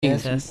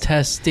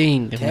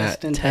Testing.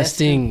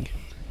 Testing.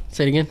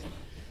 Say it again.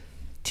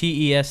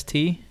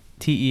 T-E-S-T.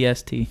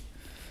 T-E-S-T.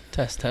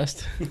 Test. Oh,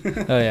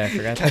 yeah, I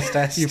forgot that.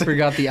 Test. You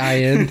forgot the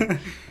I-N.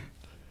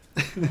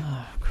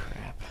 Oh,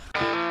 crap.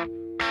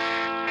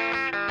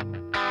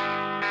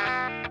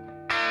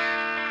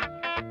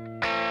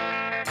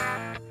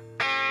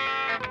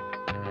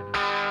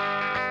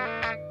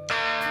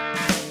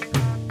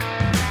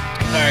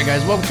 All right,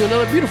 guys, welcome to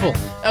another beautiful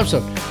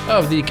episode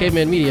of the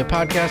Caveman Media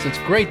Podcast. It's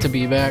great to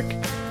be back.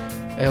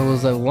 It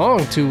was a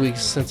long 2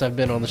 weeks since I've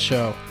been on the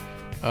show.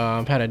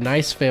 Had a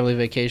nice family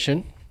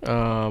vacation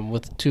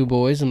with two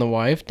boys and the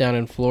wife down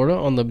in Florida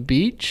on the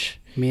beach.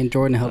 Me and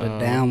Jordan held it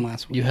down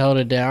last week. You held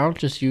it down,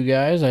 just you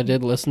guys. I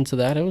did listen to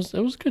that. It was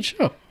a good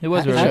show. It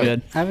was really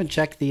good. I haven't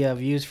checked the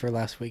views for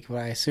last week, but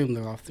I assume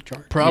they're off the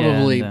chart.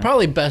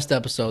 Probably best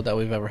episode that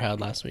we've ever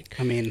had last week.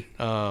 I mean,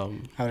 I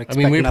would expect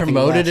mean, we nothing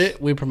promoted less.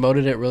 it. We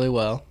promoted it really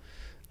well.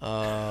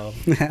 I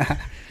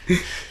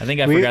think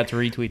I forgot to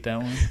retweet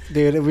that one.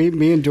 Dude,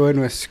 me and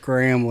Jordan were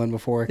scrambling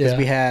before because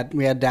Yeah.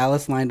 we had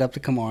Dallas lined up to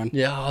come on,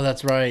 Yeah, oh,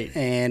 that's right.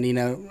 and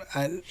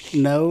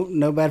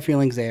no bad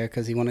feelings there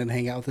because he wanted to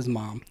hang out with his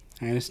mom.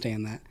 I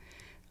understand that.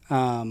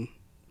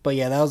 But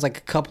yeah, that was like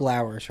a couple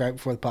hours right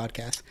before the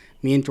podcast.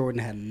 Me and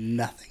Jordan had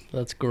nothing.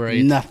 That's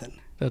great. Nothing.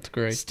 That's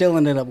great. Still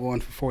ended up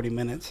going for 40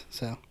 minutes,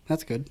 so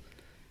that's good.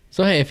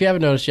 So, hey, if you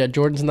haven't noticed yet,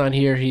 Jordan's not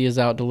here. He is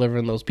out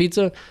delivering those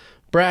pizza.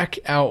 Brack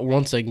out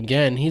once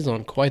again. He's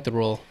on quite the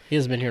roll. He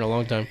hasn't been here in a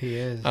long time. He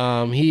is.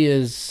 He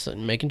is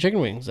making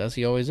chicken wings, as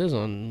he always is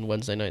on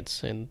Wednesday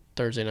nights and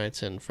Thursday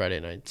nights and Friday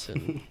nights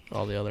and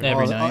all the other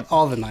Every nights. night.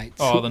 All the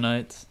nights. All the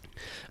nights.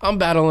 I'm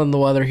battling the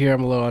weather here.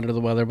 I'm a little under the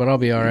weather, but I'll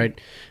be all right.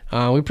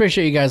 We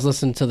appreciate you guys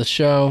listening to the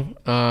show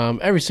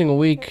every single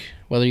week,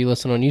 whether you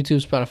listen on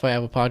YouTube, Spotify,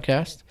 Apple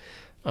Podcast.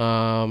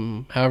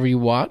 However you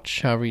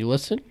watch, however you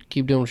listen,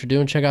 keep doing what you're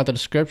doing. Check out the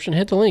description.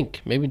 Hit the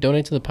link. Maybe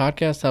donate to the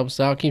podcast. Help us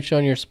out. Keep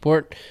showing your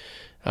support.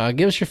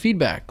 Give us your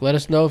feedback. Let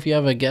us know if you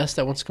have a guest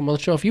that wants to come on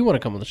the show. If you want to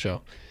come on the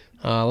show,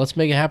 let's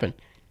make it happen.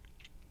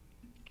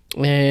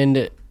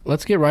 And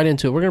let's get right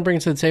into it. We're gonna bring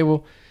it to the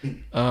table.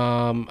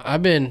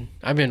 I've been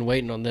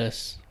waiting on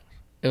this.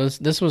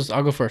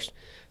 I'll go first.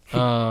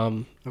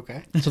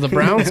 Okay. So the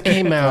Browns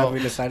came Glad out. we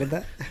decided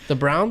that. The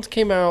Browns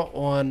came out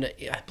on,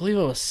 I believe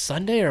it was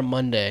Sunday or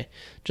Monday.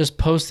 Just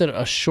posted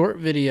a short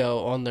video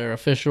on their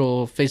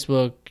official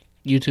Facebook,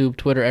 YouTube,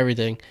 Twitter,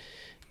 everything,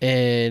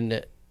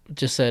 and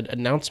just said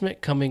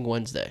announcement coming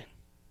Wednesday.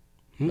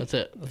 That's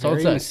it. That's all it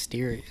Very said.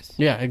 mysterious.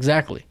 Yeah,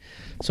 exactly.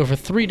 So for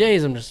 3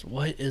 days, I'm just,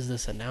 what is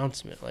this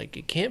announcement? Like,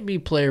 it can't be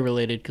player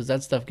related because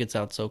that stuff gets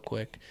out so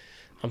quick.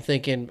 I'm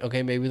thinking,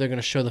 okay, maybe they're going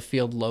to show the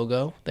field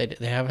logo. They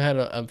haven't had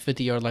a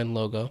 50-yard line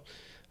logo.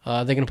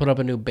 They're going to put up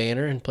a new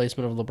banner in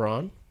placement of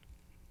LeBron.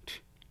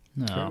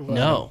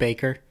 No.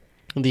 Baker.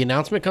 The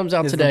announcement comes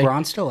out Is today.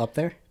 LeBron still up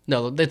there?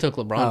 No, they took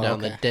LeBron down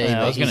okay. the day Yeah, I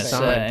that was he gonna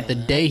signed. say.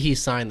 The day he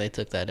signed, they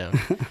took that down.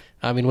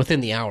 I mean, within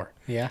the hour.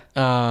 Yeah.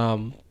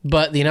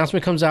 But the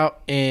announcement comes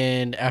out,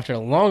 and after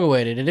long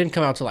awaited, it didn't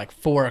come out till like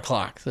 4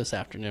 o'clock this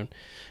afternoon.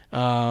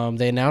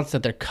 They announced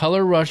that their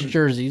Color Rush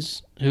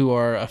jerseys, who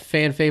are a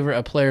fan favorite,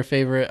 a player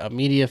favorite, a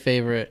media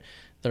favorite,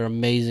 they're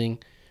amazing,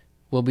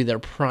 will be their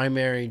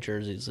primary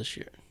jerseys this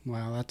year.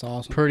 Wow, that's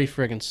awesome. Pretty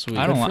freaking sweet.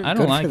 I don't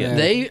good like for it. them.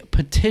 They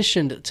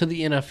petitioned to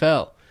the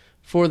NFL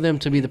for them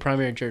to be the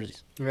primary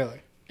jerseys. Really?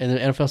 And the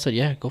NFL said,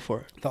 yeah, go for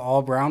it. The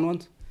all brown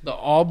ones? The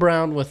all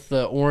brown with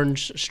the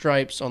orange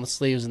stripes on the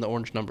sleeves and the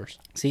orange numbers.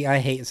 See, I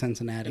hate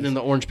Cincinnati. And then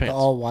the orange The pants.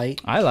 all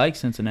white. I like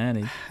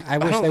Cincinnati. I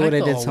wish don't they like would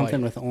have the did all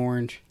something white. with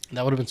orange.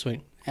 That would have been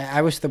sweet.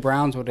 I wish the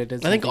Browns would have did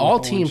I something think all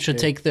with teams orange, should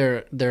too. take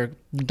the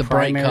bright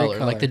Primary color,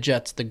 color. like the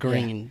Jets, the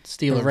green,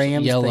 Steelers, The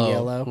Rams, the yellow.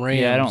 yellow. Rams,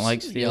 Yeah, I don't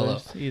like yellow.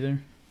 Steelers either.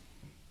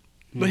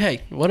 But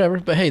hey, whatever.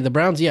 But hey, the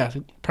Browns, yeah,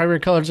 primary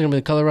colors are going to be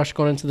the color rush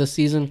going into this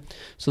season.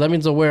 So that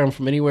means they'll wear them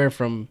from anywhere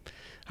from,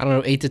 I don't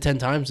know, 8 to 10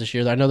 times this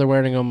year. I know they're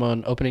wearing them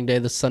on opening day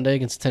this Sunday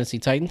against the Tennessee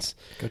Titans.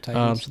 Go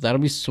Titans. So that'll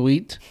be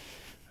sweet.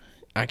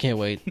 I can't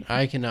wait.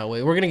 I cannot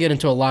wait. We're going to get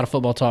into a lot of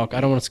football talk.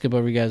 I don't want to skip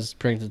over you guys,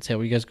 bring it to the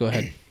table. You guys go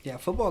ahead. Yeah,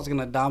 football's going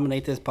to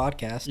dominate this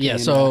podcast. Yeah,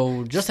 and,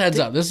 so just heads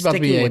up. This is about to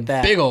be sticking a with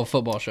that, big old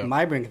football show.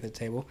 my bring to the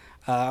table.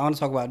 I want to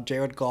talk about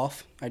Jared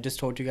Goff. I just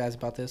told you guys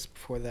about this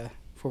before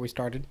we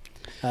started.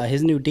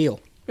 His new deal.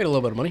 Made a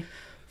little bit of money.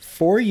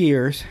 4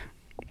 years,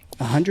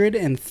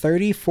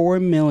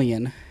 $134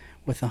 million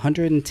with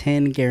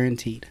 110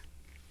 guaranteed.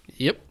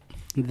 Yep.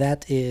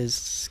 That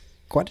is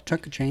quite a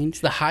chunk of change.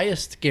 It's the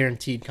highest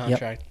guaranteed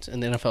contract in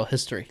the NFL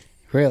history.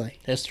 Really?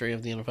 History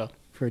of the NFL.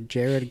 For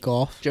Jared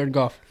Goff? Jared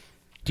Goff.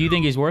 Do you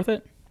think he's worth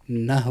it?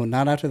 No,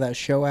 not after that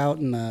show out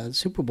in the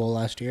Super Bowl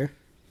last year.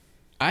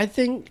 I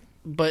think,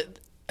 but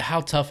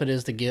how tough it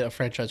is to get a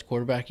franchise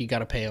quarterback, you got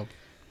to pay him.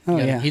 Oh,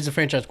 Yeah, yeah. he's a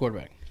franchise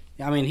quarterback.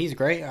 I mean, he's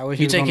great. I wish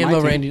You he was take on him my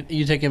over team. Randy.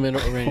 You take him in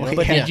over Randy. Well,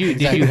 But yeah, yeah,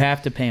 Did you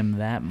have to pay him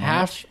that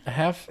much?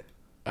 half.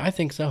 I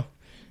think so.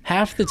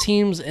 Half the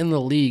teams in the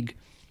league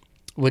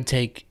would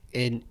take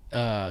in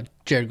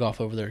Jared Goff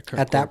over their current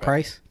At that quarterback.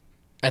 price?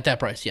 At that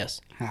price, yes.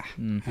 I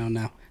don't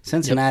know.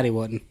 Cincinnati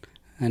wouldn't.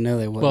 I know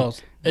they wouldn't. Well,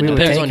 it We would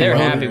depends take on They're your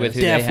it. happy owner. with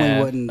who they Definitely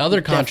have. wouldn't. Other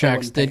definitely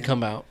contracts wouldn't pay did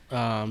come out.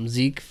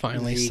 Zeke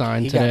finally Zeke,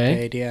 signed he got today.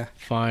 paid, yeah.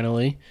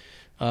 Finally.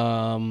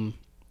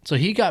 So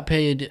he got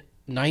paid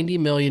 $90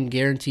 million,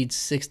 guaranteed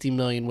 $60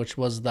 million, which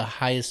was the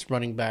highest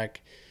running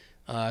back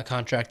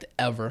contract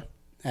ever.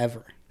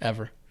 Ever.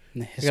 In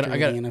the history I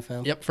got of the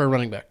NFL. Yep, for a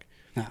running back.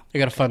 No. I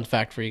got a fun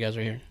fact for you guys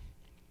right here.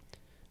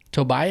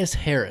 Tobias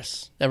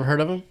Harris. Ever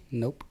heard of him?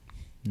 Nope.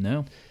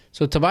 No.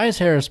 So Tobias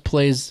Harris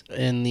plays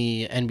in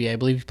the NBA. I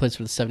believe he plays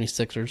for the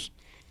 76ers.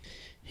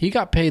 He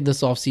got paid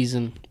this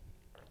offseason.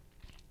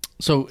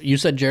 So you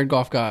said Jared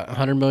Goff got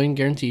 $100 million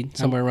guaranteed,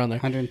 somewhere around there.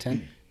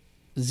 110,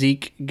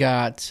 Zeke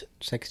got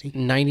 60.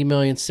 $90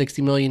 million,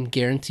 $60 million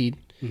guaranteed.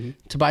 Mm-hmm.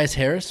 Tobias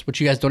Harris,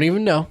 which you guys don't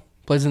even know,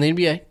 plays in the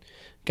NBA,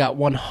 got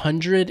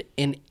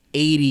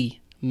 $180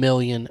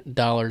 million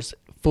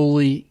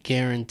fully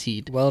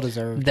guaranteed. Well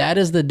deserved. That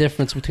is the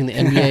difference between the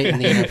NBA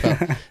and the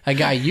NFL. A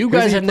guy you Who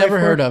does guys he have play never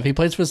for? heard of. He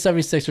plays for the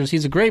 76ers.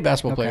 He's a great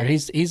basketball Okay. player.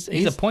 He's He's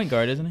a point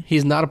guard, isn't he?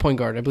 he's not a point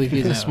guard. I believe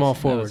he's a No, small that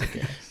forward. was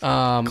okay.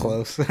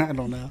 Close. I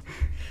don't know.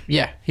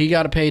 Yeah, he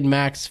got paid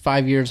max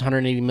 5 years,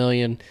 $180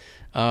 million.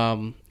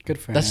 Good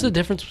for That's him. the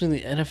difference between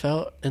the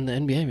NFL and the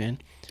NBA, man.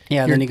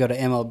 Yeah, then you go to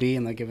MLB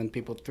and they're giving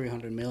people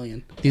 $300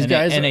 million. These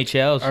guys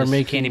NHL is are just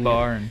making- candy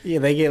bar and Yeah,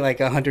 they get like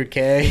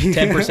 $100K.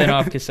 10%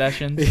 off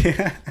concessions.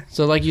 Yeah.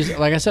 So like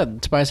I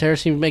said, Tobias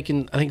Harris he's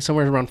making I think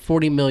somewhere around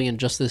 $40 million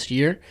just this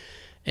year,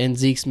 and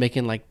Zeke's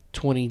making like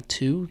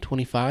 22,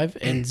 25,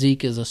 and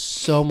Zeke is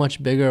so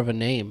much bigger of a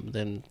name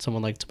than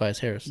someone like Tobias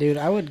Harris. Dude,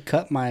 I would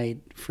cut my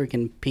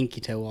freaking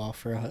pinky toe off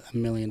for $1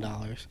 million.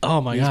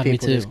 Oh my These god, me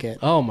people too. just get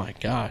Oh my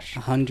gosh,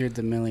 hundreds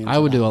of millions. I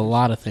would of do a dollars.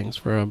 lot of things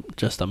for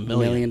just $1 $1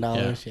 million.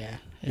 million. Yeah.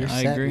 Yeah. You're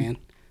I set, agree. man.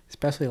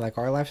 Especially like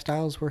our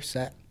lifestyles, we're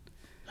set.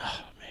 Oh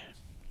man.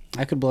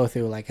 I could blow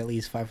through like at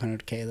least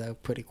 $500K though,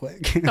 pretty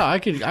quick. No, I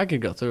could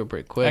go through it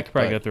pretty quick. I could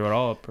probably but, go through it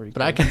all pretty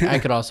but quick. I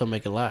could also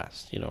make it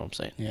last. You know what I'm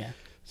saying? Yeah.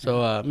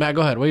 So Matt,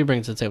 go ahead. What are you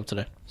bringing to the table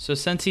today? So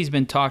since he's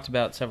been talked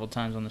about several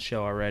times on the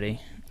show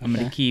already, I'm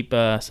going Okay. to keep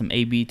some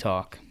AB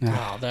talk.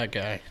 Oh, that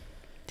guy.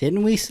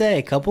 Didn't we say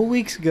a couple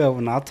weeks ago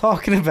we're not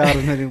talking about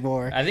him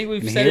anymore? I think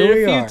we've And said here it a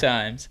we few are.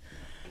 times.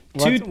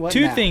 What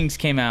Two now? things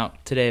came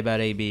out today about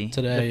AB.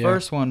 Today, the yeah.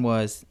 first one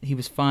was he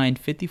was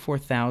fined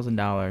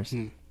 $54,000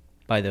 Hmm.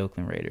 by the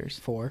Oakland Raiders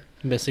 4.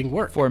 Missing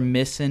work. for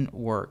missing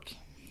work.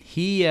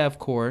 He, of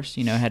course,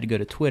 had to go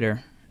to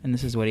Twitter, and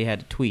this is what he had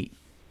to tweet.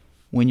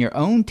 When your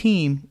own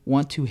team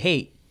want to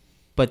hate,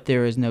 but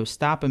there is no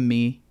stopping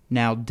me,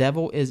 now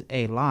devil is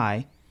a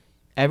lie.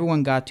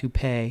 Everyone got to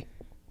pay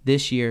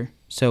this year,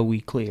 so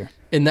we clear.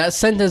 And that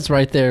sentence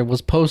right there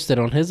was posted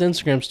on his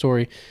Instagram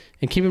story.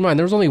 And keep in mind,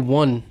 there was only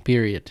one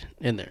period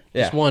in there.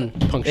 Just Yeah. one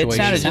punctuation.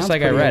 sounded just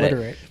like I read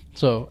it.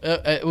 So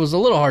it was a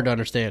little hard to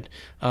understand.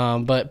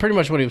 But pretty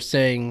much what he was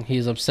saying,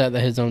 he's upset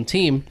that his own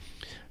team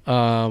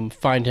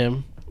fined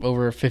him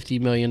over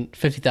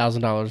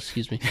 $50,000,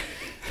 excuse me.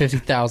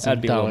 $50,000.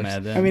 I'd be a little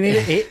mad then. I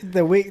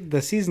mean,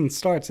 the season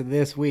starts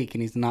this week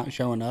and he's not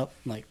showing up.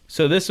 Like,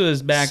 So this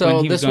was back So when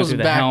he was this going was through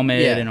the back-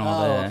 helmet yeah. and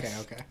all okay,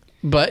 this. okay.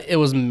 But it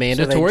was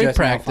mandatory just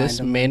now practice,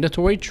 fined him.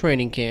 mandatory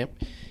training camp.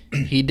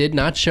 He did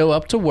not show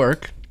up to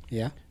work.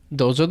 Yeah.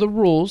 Those are the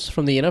rules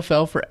from the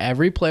NFL for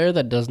every player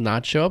that does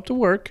not show up to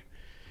work.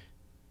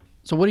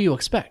 So what do you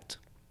expect?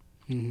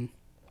 Mm-hmm.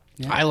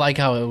 Yeah. I like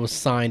how it was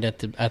signed at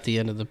the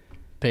end of the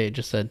page.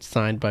 It said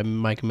signed by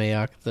Mike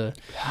Mayock, the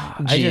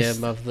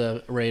GM of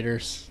the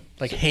Raiders.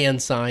 Like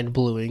hand signed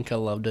blue ink. I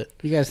loved it.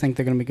 You guys think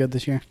they're going to be good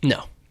this year?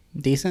 No,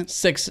 Decent?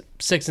 6-10,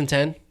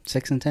 6-10?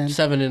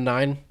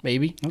 7-9,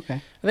 maybe.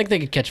 Okay. I think they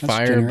could catch That's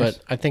fire, generous.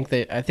 but I think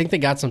they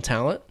got some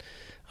talent.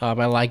 I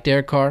like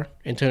Derek Carr.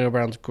 Antonio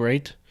Brown's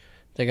great.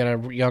 They got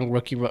a young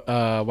rookie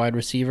wide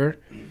receiver.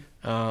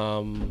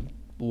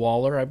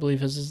 Waller, I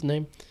believe is his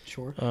name.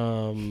 Sure.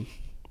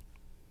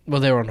 Well,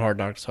 they were on Hard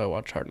Knocks, so I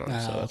watched Hard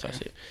Knocks. So that's how I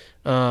see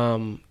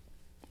it.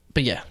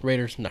 But yeah,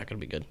 Raiders not going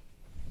to be good.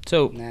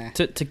 So Nah.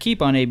 to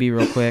keep on AB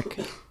real quick,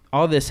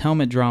 all this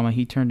helmet drama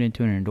he turned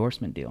into an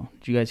endorsement deal.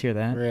 Did you guys hear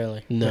that?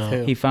 Really? No. With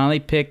who? He finally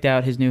picked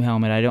out his new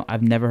helmet.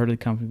 I've never heard of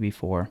the company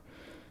before,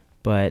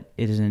 but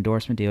it is an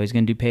endorsement deal. He's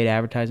going to do paid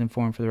advertising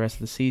for him for the rest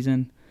of the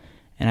season,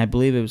 and I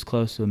believe it was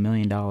close to $1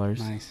 million.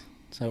 Nice.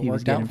 So it He was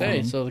worked out for getting Hey,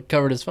 him. so the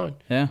covered is fine.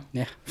 Yeah,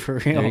 Yeah, for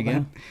real. There you go.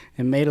 man.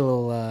 And made a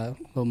little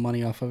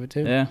money off of it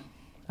too. yeah.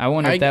 I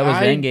wonder if that was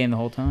the end game the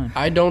whole time.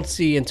 I don't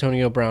see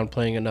Antonio Brown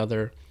playing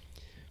another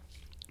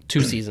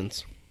 2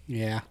 seasons.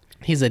 Yeah.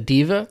 He's a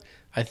diva.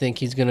 I think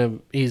he's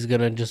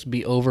gonna just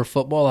be over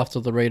football after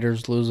the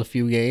Raiders lose a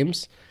few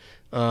games,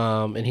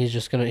 and he's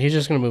just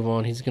gonna move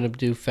on. He's gonna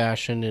do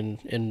fashion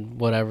and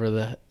whatever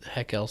the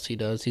heck else he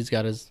does. He's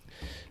got his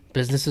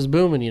business is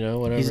booming,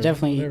 whatever. He's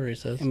definitely, whatever he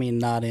says. I mean,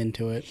 not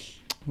into it.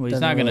 Well, he's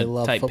doesn't not going really to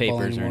love type football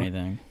papers or anymore.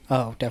 anything.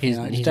 Oh, definitely He's-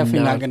 not. he's He's definitely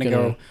not not going to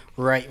gonna- go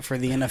right for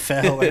the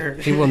NFL. Or,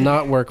 He will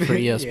not work for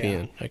Yeah.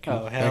 ESPN. I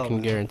Oh, hell can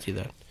no. guarantee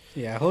that.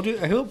 yeah,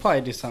 he'll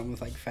probably do something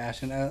with like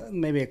fashion,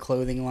 maybe a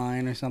clothing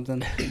line or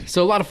something.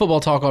 So a lot of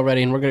football talk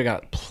already, and we're gonna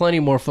got plenty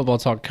more football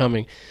talk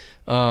coming.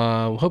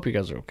 Hope you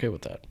guys are okay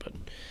with that. But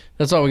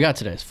That's all we got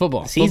today. It's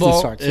football. The season Football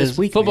starts this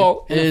week, man.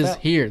 Football is NFL.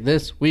 here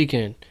this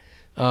weekend.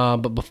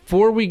 But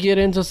before we get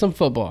into some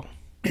football,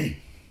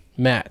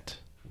 Matt,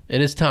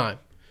 it is time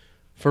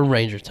for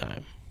Ranger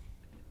time.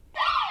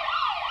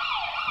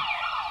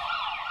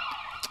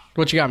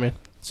 What you got, man?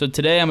 So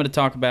today I'm going to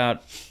talk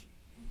about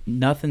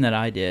nothing that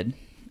I did.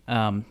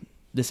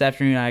 This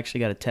afternoon I actually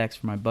got a text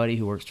from my buddy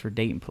who works for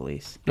Dayton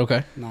Police.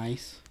 Okay.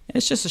 Nice. And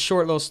it's just a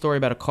short little story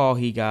about a call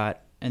he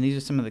got, and these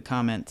are some of the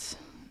comments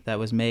that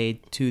was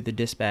made to the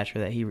dispatcher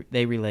that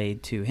they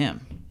relayed to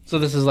him. So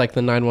this is like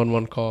the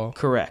 911 call.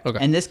 Correct. Okay.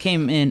 And this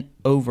came in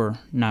over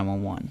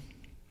 911.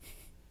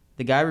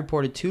 The guy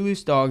reported 2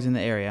 loose dogs in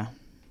the area.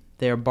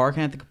 They are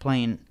barking at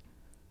the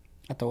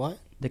At the what?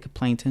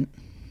 complainant.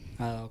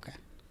 Oh, okay.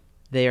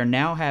 They are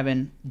now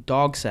having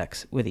dog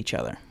sex with each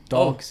other.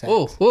 Dog sex.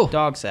 Oh.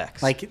 Dog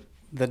sex. Like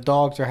the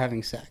dogs are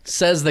having sex.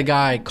 Says the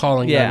guy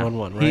calling yeah.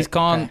 911, right? He's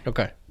calling,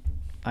 Okay.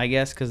 I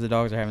guess, because the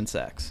dogs are having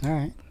sex. All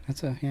right.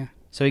 That's yeah.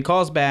 So he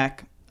calls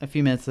back a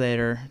few minutes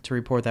later to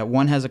report that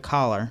one has a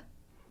collar.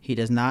 He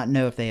does not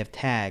know if they have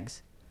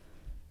tags.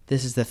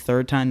 This is the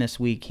 3rd time this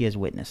week he has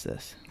witnessed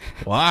this.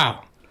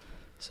 Wow.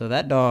 So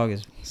that dog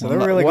is So they're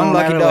really going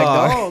lucky at it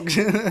dog. like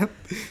dogs.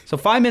 So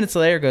 5 minutes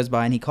later goes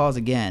by and he calls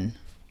again.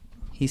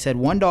 He said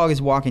one dog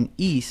is walking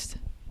east.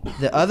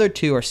 The other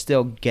 2 are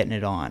still getting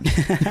it on.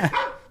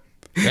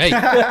 Hey,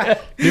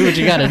 do what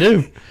you got to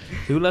do.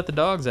 Who let the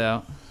dogs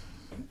out?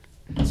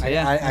 So,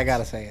 I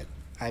gotta say it.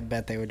 I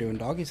bet they were doing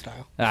doggy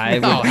style. I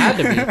would- Oh, had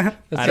to be. That's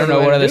I the don't know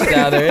way what to other do it.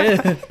 style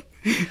there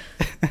is.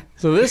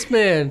 So this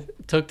man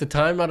took the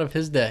time out of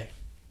his day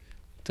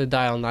to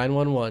dial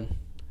 911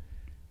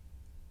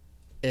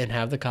 and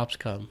have the cops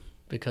come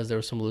because there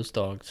were some loose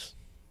dogs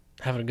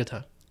having a good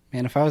time.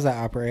 Man, if I was that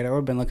operator, I would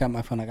have been looking at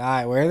my phone like, all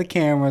right, where are the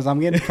cameras? I'm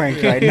getting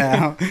pranked right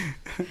now.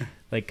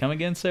 Like, come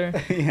again, sir?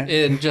 Yeah.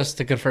 And just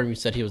to confirm, you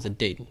said he was a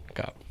Dayton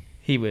cop.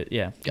 He would,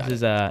 yeah. Got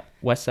This is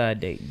West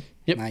Side Dayton.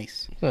 Yep.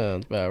 Nice.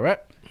 Sounds about right.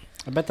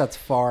 I bet that's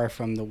far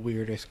from the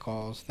weirdest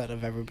calls that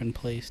have ever been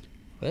placed.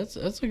 That's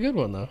a good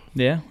one, though.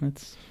 Yeah,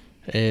 that's...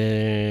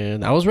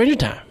 And that was Ranger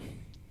time.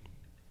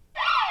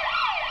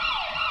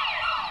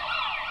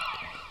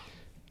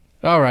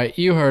 All right,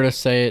 you heard us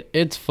say it.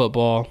 It's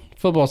football.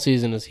 Football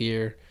season is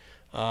here.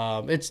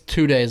 It's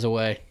 2 days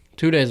away.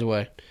 2 days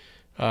away.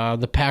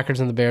 The Packers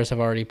and the Bears have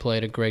already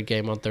played a great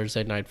game on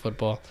Thursday Night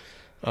Football.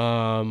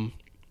 Football.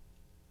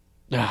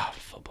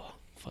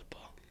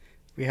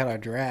 We had our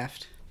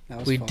draft. That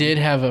was We fun. did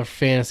have a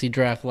fantasy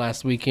draft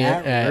last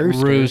weekend At at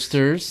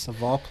Roosters.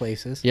 Of all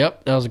places.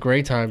 Yep, that was a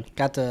great time.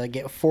 Got to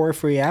get 4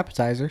 free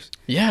appetizers.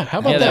 Yeah, how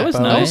about Yeah, that? that was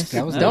Bo? nice.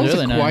 That was That was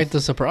really nice. quite the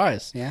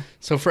surprise. Yeah.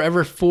 So for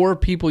every 4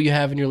 people you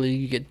have in your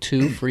league, you get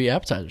 2 free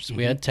appetizers.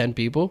 We had 10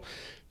 people,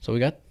 so we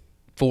got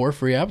 4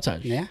 free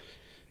appetizers. Yeah.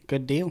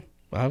 Good deal.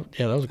 Wow,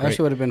 yeah, that was I great. wish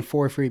it would have been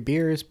 4 free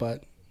beers,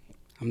 but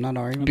I'm not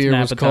arguing. Beer an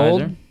was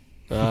appetizer. cold.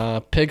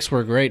 Picks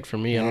were great for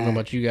me. I don't know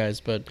about you guys,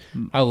 but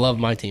I love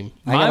my team.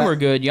 I Mine gotta- were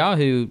good.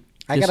 Yahoo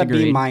I got a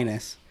disagreed. B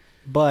minus,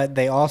 but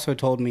they also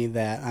told me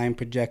that I'm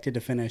projected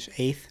to finish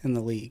 8th in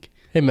the league.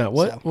 Hey Matt,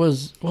 what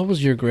So-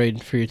 was your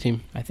grade for your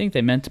team? I think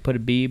they meant to put a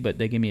B, but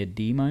they gave me a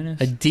D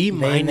minus. A D They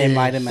minus.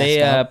 might have messed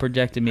They up.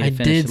 projected me I to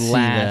finish did see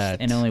last that.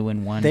 and only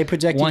win one. They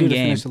projected one you to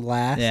game. finish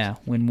last. Yeah,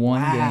 win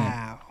one game.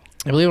 Wow.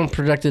 I believe I'm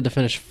projected to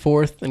finish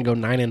 4th and go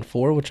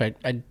 9-4, which I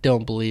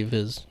don't believe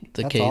is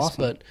the That's case,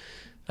 awesome. but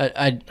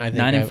I think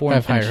 9-4 I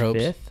have and higher finish hopes.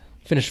 5th.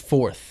 Finish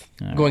 4th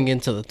All right. going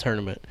into the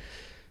tournament.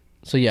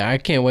 So yeah, I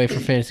can't wait for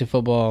fantasy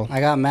football. I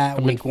got Matt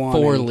I'm in week 1.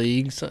 4 and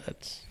leagues.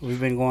 That's We've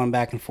been going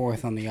back and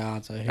forth on the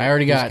odds. I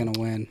already got- going to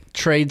win.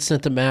 trades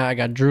sent to Matt. I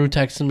got Drew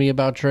texting me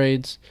about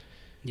trades.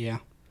 Yeah.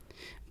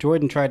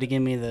 Jordan tried to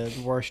give me the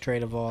worst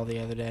trade of all the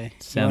other day.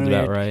 Sounds He wanted me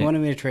about to- right. He wanted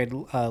me to trade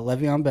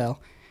Le'Veon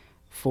Bell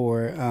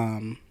for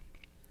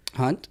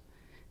Hunt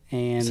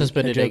and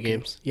Suspended Njoku. 8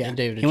 games. Yeah. And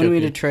David He wanted me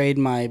Njoku. to trade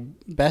my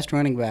best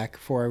running back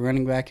for a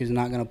running back who's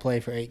not going to play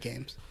for 8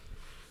 games.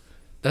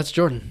 That's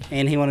Jordan.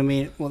 And he wanted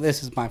me. Well,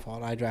 this is my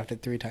fault. I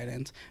drafted 3 tight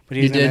ends, but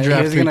You did draft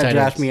he was 3 gonna tight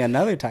draft ends. me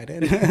another tight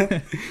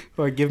end,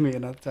 or give me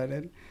another tight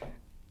end.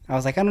 I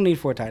was like, I don't need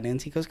 4 tight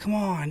ends. He goes, come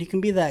on, you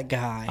can be that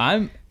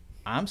guy.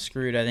 I'm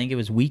screwed. I think it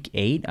was week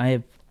 8. I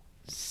have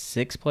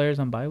 6 players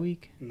on bye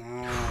week,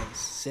 Nice,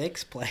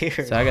 6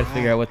 players. so I got to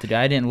figure out what to do.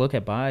 I didn't look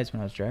at buys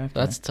when I was drafting.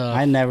 That's tough.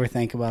 I never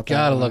think about that.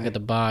 Gotta when look at the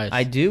buys.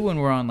 I do when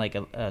we're on like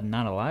a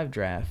not a live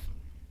draft.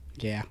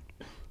 Yeah,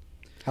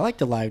 I like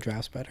the live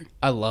drafts better.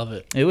 I love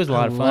it. It was a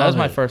lot I of fun. That was love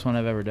my it. first one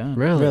I've ever done.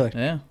 Really? Really?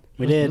 Yeah.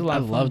 We It was did. a lot I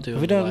of love fun. doing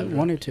Have we the live done draft.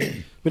 1 or 2? We That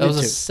did was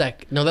 2. a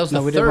sec. No, that was No,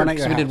 the we did third. one at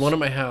 'cause your we did house. one at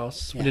my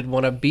house. Yeah. We did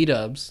one at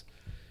B-Dubs.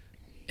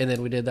 And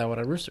then we did that one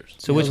at Roosters.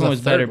 So That which the one was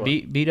third better, one.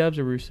 B-Dubs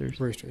or Roosters?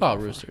 Roosters. Oh,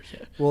 Roosters,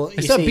 yeah. Well, you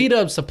Except see,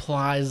 B-Dubs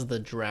supplies the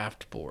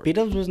draft board.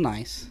 B-Dubs was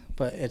nice,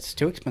 but it's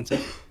too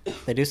expensive.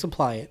 They do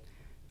supply it.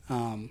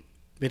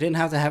 We didn't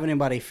have to have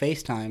anybody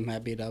FaceTime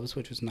at B-Dubs,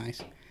 which was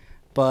nice.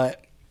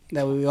 But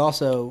that we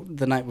also,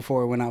 the night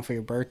before, went out for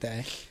your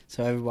birthday.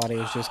 So everybody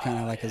was just kind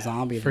of like a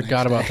zombie. the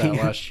Forgot next about day.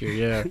 that last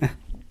year,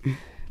 yeah.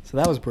 So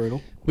that was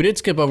brutal. We did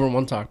skip over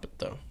one topic,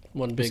 though.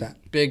 One What's that?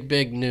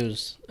 big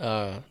news.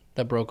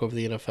 that broke over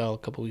the NFL a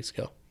couple weeks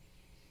ago.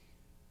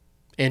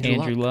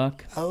 Andrew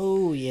Luck.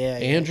 Oh, yeah.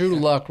 Andrew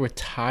Luck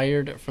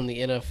retired from the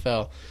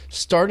NFL.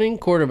 Starting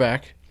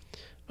quarterback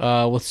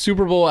with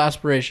Super Bowl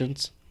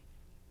aspirations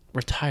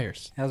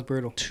retires That was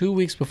brutal. 2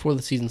 weeks before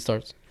the season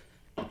starts.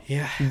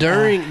 Yeah.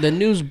 The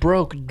news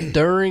broke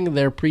during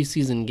their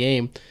preseason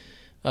game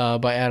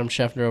by Adam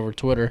Schefter over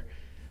Twitter.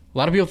 A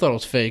lot of people thought it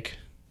was fake.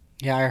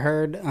 Yeah, I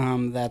heard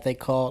that they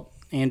caught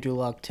Andrew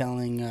Luck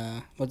telling,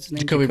 what's his name?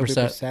 Jacoby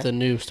Brissett, the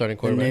new starting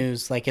the quarterback.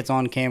 news, like it's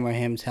on camera,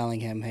 him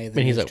telling him, hey,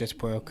 the he's news like, just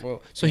broke.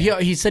 So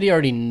he said he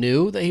already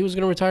knew that he was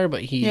going to retire,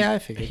 but I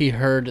figured. he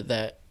heard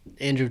that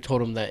Andrew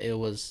told him that it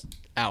was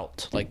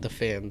out, like the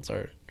fans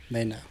are.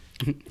 They know.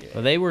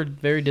 Well, they were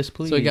very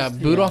displeased. So he got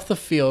booed off the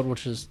field,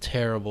 which is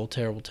terrible.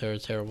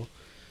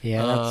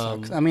 Yeah, that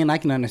sucks. I mean, I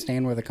can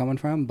understand where they're coming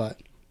from, but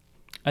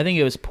I think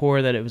it was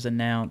poor that it was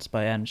announced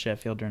by Adam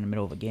Sheffield during the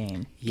middle of a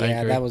game. I yeah,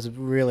 agree. that was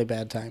really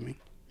bad timing.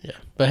 Yeah,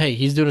 but hey,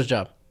 he's doing his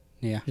job.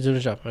 Yeah. He's doing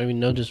his job. I mean,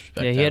 no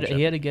disrespect. Yeah, to Adam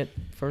he had to get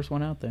first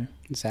one out there.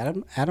 It's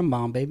Adam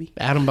Bomb, baby.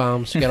 Atom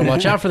bombs. You got to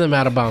watch out for them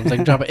atom bombs. They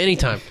can drop at any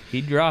time.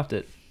 He dropped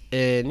it.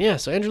 And yeah,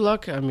 so Andrew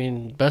Luck, I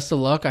mean, best of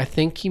luck. I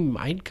think he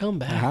might come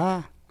back.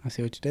 Aha. I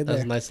see what you did That was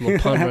there. a nice little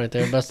pun right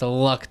there. Best of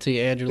luck to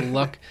you, Andrew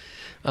Luck.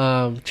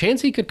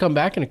 Chance he could come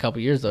back in a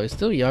couple years, though. He's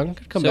still young.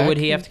 Could come So back would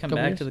he in have to a come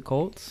couple back years. to the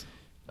Colts?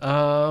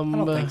 I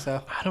don't think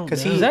so. I don't know.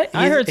 Because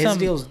I heard his some-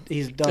 deal's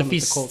he's done if he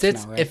with the Colts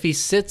sits now, right? if he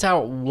sits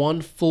out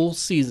one full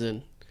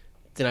season,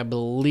 then I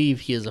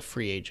believe he is a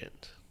free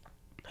agent.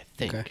 I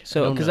think. Okay.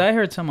 So, because I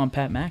heard some on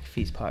Pat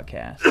McAfee's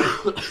podcast,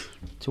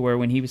 to where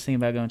when he was thinking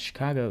about going to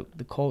Chicago,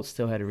 the Colts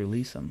still had to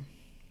release him.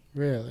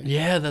 Really?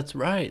 Yeah, that's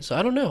right. So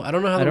I don't know. I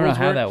don't know how I the don't know rules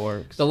how work. that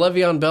works. The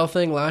Le'Veon Bell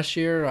thing last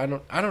year. I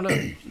don't know. I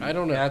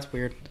don't know. Yeah, that's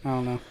weird. I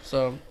don't know.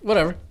 So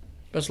whatever.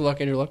 Best of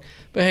luck, Andrew Luck.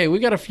 But hey, we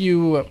got a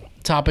few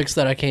topics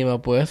that I came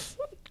up with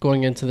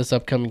going into this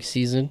upcoming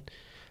season.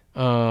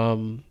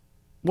 One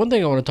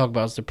thing I want to talk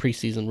about is the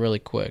preseason really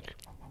quick.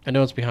 I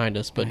know it's behind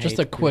us, but I just hate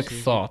a the quick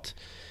preseason. thought.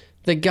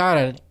 They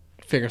gotta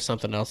figure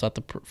something else out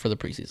for the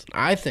preseason.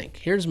 I think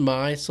here's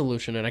my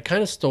solution, and I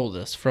kind of stole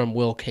this from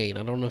Will Kane.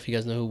 I don't know if you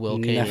guys know who Will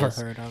Kane Never is.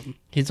 heard of him.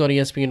 He's on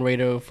ESPN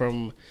Radio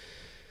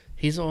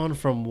He's on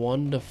from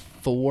 1 to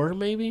 4,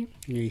 maybe.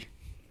 Yeah,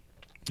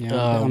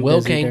 I'm Will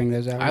busy during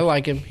those Kane, hours. I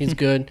like him. He's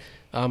good.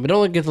 I don't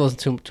really get to listen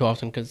to him too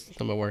often because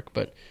I'm at work.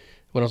 But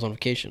when I was on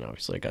vacation,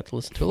 obviously, I got to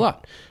listen to a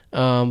lot.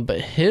 But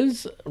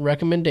his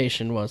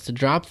recommendation was to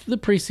drop the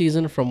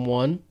preseason from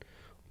 1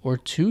 or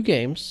 2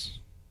 games,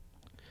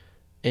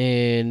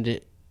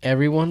 and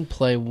everyone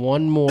play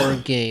one more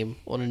game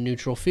on a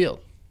neutral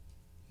field.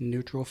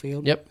 Neutral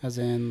field? Yep. As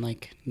in,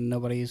 like,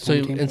 nobody's So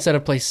home team? instead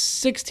of play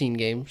 16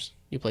 games,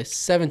 you play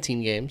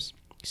 17 games.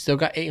 You still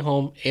got 8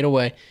 home, 8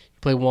 away. You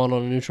play 1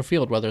 on a neutral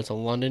field, whether it's a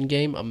London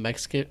game, a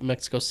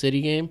Mexico City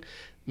game,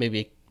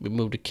 maybe we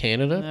move to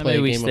Canada, play Maybe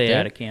a we game up stay there.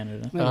 out of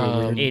Canada.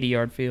 Um,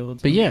 80-yard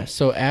fields. But yeah,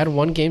 so add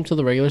 1 game to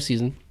the regular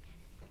season.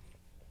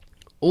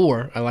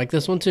 Or, I like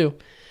this one too,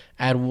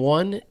 add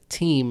 1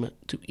 team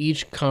to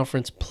each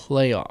conference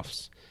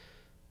playoffs.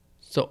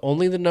 So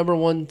only the number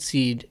 1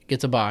 seed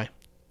gets a bye.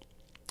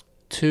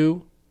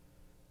 2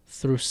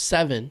 through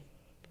 7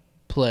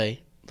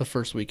 play the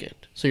first weekend.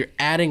 So you're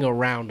adding a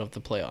round of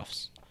the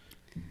playoffs.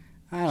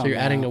 I don't So you're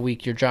know. adding a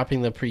week. You're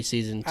dropping the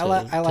preseason to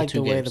I like to 2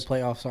 the way games. the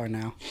playoffs are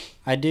now.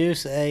 I do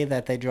say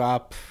that they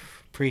drop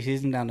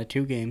preseason down to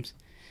 2 games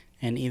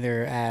and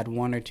either add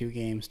 1 or 2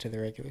 games to the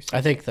regular season.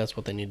 I think that's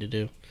what they need to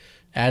do.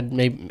 Add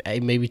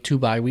maybe 2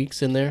 bye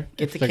weeks in there.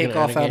 Get if the they're gonna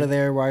add kickoff a out game. of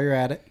there while you're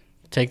at it.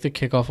 Take the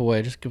kickoff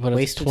away. Just put it at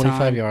Waste the of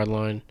time. 25-yard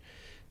line.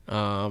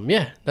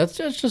 Yeah, that's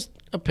just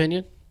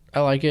opinion. I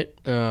like it.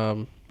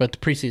 But the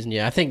preseason,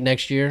 yeah, I think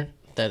next year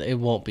that it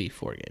won't be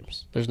 4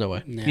 games. There's no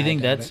way. Nah, Do you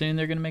think I doubt that it. soon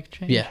they're going to make a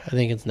change? Yeah, I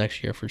think it's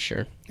next year for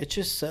sure. It's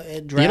just it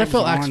The drags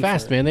NFL acts on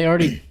fast, for- man. They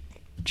already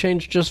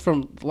changed just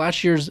from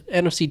last year's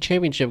NFC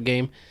Championship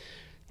game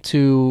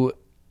to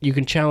you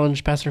can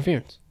challenge pass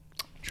interference.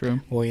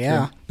 True. Well,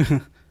 yeah.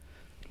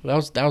 That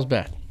was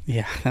bad.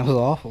 Yeah, that was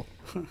awful.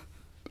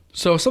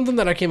 So something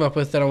that I came up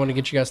with that I want to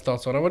get you guys'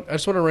 thoughts on. I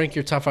just want to rank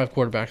your top 5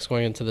 quarterbacks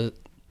going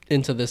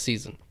into this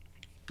season.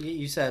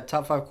 You said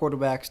top 5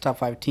 quarterbacks, top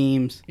 5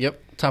 teams. Yep,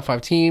 top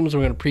 5 teams.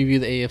 We're going to preview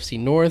the AFC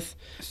North.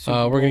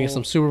 We're going to get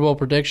some Super Bowl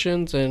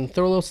predictions and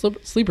throw a little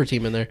sleeper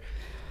team in there.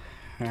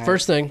 Right.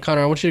 First thing,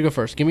 Connor, I want you to go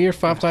first. Give me your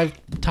top 5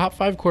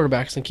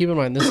 quarterbacks, and keep in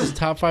mind this is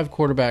top 5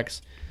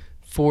 quarterbacks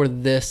for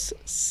this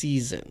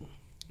season.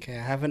 Okay,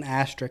 I have an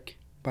asterisk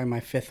by my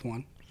 5th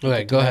one. Okay, Get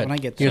to go that ahead. when I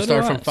get You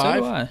there. gonna start from 5? So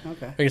do I.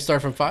 Okay. Are you gonna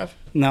start from 5?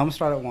 No, I'm going to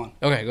start at 1.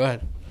 Okay, go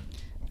ahead.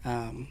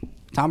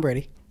 Tom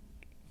Brady.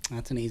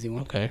 That's an easy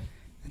one. Okay,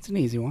 That's an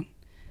easy one.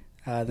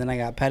 Then I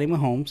got Patty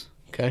Mahomes,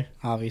 okay,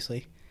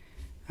 obviously.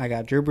 I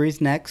got Drew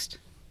Brees next.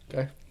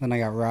 okay. Then I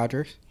got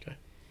Rodgers. Okay.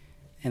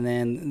 And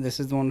then this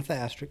is the one with the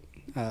asterisk,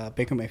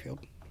 Baker Mayfield.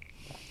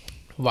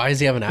 Why does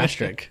he have an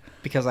asterisk?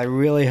 Because I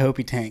really hope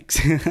he tanks.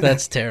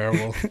 That's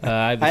terrible.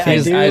 I have I the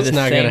do- same, I have It's the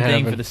not same gonna thing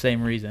happen. for the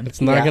same reason.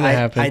 It's not Yeah, gonna I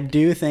happen.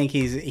 do think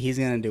he's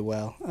going to do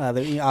well.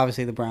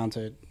 Obviously, the Browns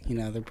are,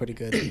 they're pretty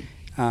good.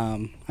 I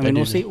I mean,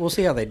 do. we'll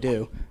see how they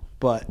do,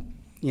 but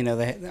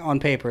they on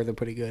paper they're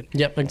pretty good.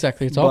 Yep,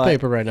 exactly. It's all But,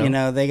 paper right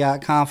now. They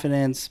got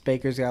confidence.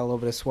 Baker's got a little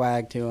bit of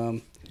swag to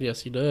him,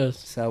 Yes, he does.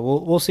 so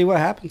we'll see what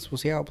happens. We'll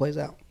see how it plays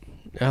out.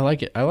 I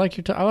like it. I like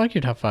your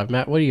top 5,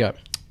 Matt. What do you got?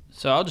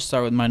 So I'll just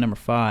start with my number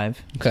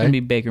 5. It's Okay. going to be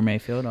Baker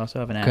Mayfield. Also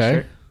have an Okay.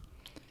 asterisk.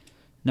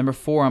 Number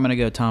 4, I'm going to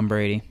go Tom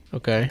Brady.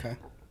 Okay. Okay.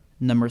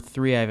 Number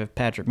 3, I have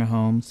Patrick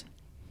Mahomes.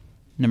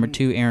 Number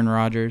 2, Aaron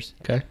Rodgers.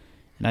 Okay.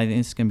 And I think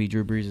it's going to be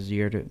Drew Brees'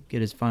 year to get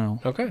his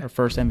Okay.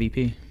 first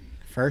MVP.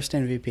 First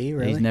MVP,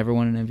 really? He's never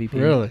won an MVP.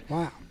 Really?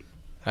 Wow.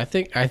 I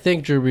think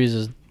Drew Brees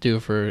is due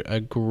for a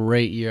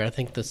great year. I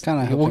think this.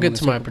 Kinda hope We'll they get win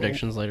to the my Super Bowl.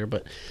 predictions later,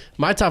 but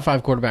my top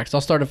 5 quarterbacks. I'll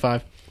start at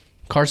 5.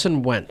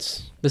 Carson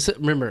Wentz.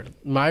 Remember,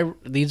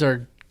 these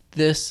are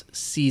this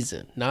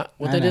season, not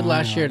what I they did know,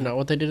 last I know. year, not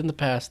what they did in the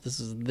past. This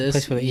is Plays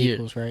this for the year.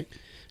 Eagles, right?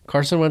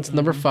 Carson Wentz,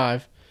 number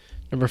 5.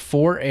 Number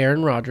 4,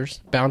 Aaron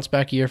Rodgers. Bounce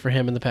back year for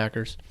him and the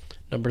Packers.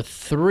 Number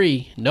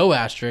 3, no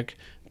asterisk,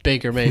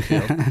 Baker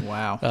Mayfield.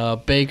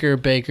 Wow. Baker,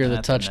 the That's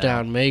a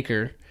touchdown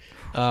maker.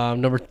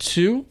 Number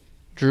 2,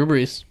 Drew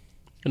Brees.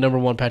 And number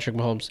 1, Patrick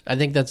Mahomes. I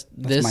think that's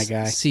this my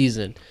guy.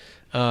 season.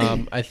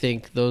 I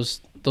think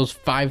those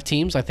 5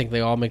 teams, I think they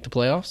all make the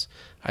playoffs.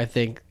 I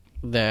think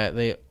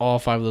that all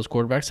 5 of those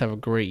quarterbacks have a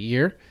great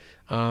year.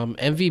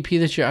 MVP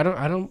this year,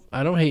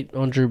 I don't hate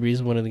on Drew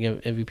Brees winning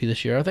the MVP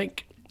this year. I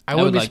think I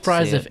wouldn't would be like to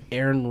surprised see if it.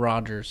 Aaron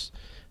Rodgers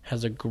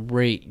has a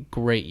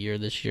great year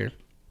this year.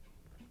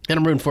 And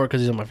I'm rooting for it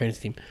because he's on my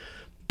fantasy team.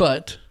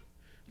 But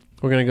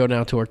we're going to go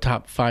now to our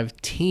top 5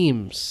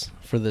 teams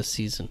for this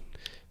season.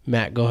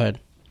 Matt, go ahead.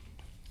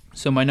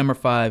 So my number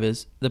 5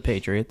 is the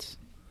Patriots.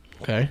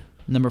 Okay.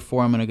 Number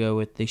 4, I'm going to go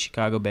with the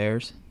Chicago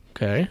Bears.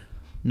 Okay.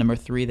 Number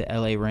 3, the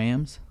LA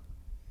Rams.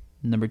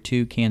 Number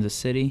 2, Kansas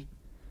City.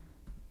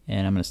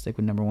 And I'm going to stick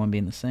with number 1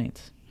 being the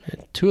Saints.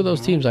 2 of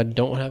those teams I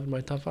don't have in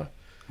my top 5.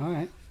 All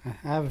right. I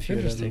have a few of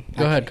Interesting. them.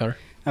 Go ahead, Connor.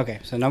 Okay,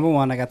 so number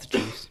 1, I got the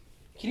Chiefs.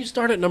 Can you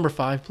start at number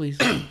 5, please?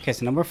 Okay,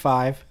 so number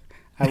 5,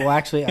 I will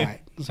actually. All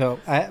right. So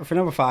for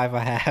number 5, I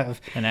have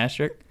An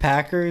asterisk?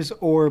 Packers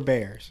or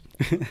Bears.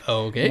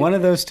 Okay. One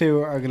of those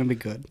two are going to be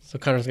good. So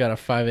Connor's got a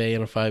 5A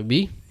and a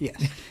 5B.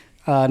 Yes.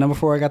 Number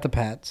 4, I got the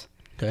Pats.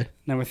 Okay.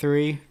 Number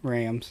 3,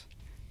 Rams.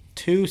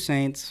 2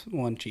 Saints,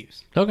 1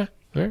 Chiefs. Okay.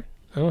 All right.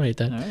 I don't hate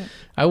that. All right.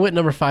 I went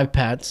number 5,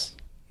 Pats.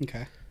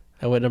 Okay.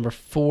 I went number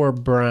 4,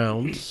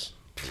 Browns.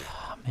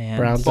 Oh, man.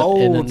 Browns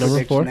Bold in at number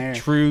prediction 4. there.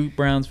 True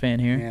Browns fan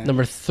here. Yeah.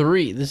 Number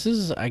 3. This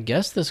is, I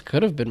guess this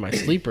could have been my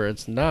sleeper.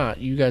 It's not.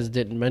 You guys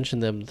didn't mention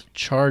them. The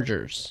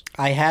Chargers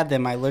I had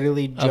them. I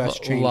literally just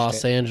of changed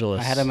Los it.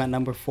 Angeles. I had them at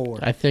number 4.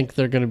 I think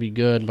they're going to be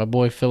good. My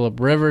boy Phillip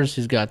Rivers,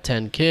 he's got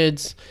 10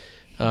 kids.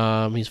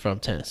 He's from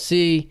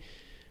Tennessee.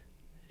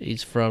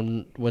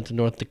 Went to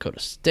North Dakota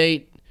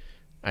State.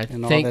 I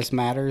and all think this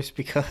matters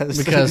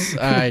because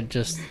I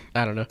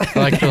don't know.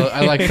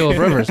 I like Phillip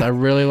Rivers. I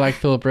really like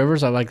Phillip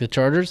Rivers. I like the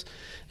Chargers.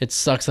 It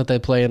sucks that they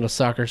play in a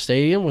soccer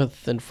stadium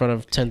in front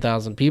of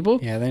 10,000 people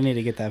yeah, they need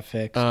to get that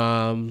fixed.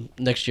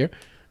 next year.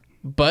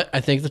 But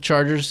I think the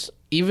Chargers,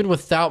 even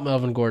without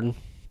Melvin Gordon,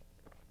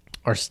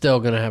 are still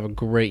going to have a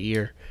great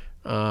year.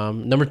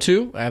 Number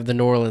 2, I have the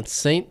New Orleans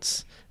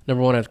Saints.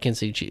 Number 1, I have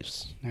Kansas City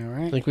Chiefs. All I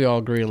right. think we all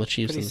agree on the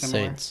Chiefs Pretty and the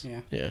similar, Saints.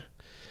 yeah.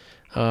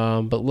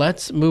 But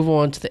let's move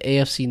on to the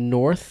AFC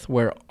North,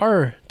 where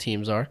our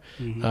teams are.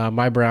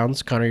 My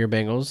Browns, Connor, your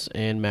Bengals,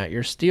 and Matt,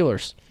 your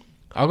Steelers.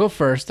 I'll go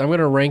first. I'm going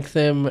to rank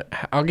them.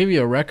 I'll give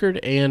you a record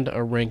and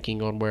a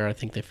ranking on where I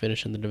think they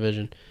finish in the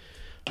division.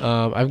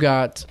 I've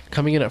got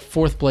coming in at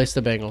 4th place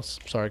the Bengals.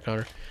 Sorry,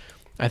 Connor.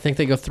 I think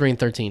they go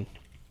 3-13.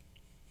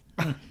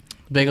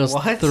 Bengals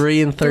What?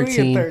 3-13.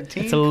 3-13?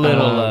 It's a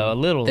little Um, low. A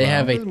little They low.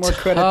 have a There's more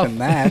credit than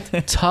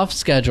that. tough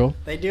schedule.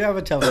 They do have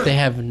a tough. They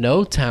have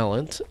no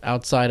talent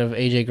outside of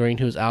AJ Green,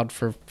 who's out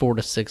for 4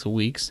 to 6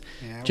 weeks.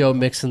 Yeah, Joe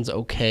Mixon's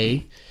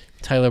okay.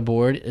 Tyler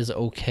Boyd is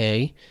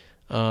okay.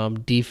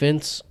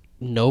 Defense,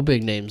 no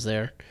big names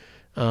there.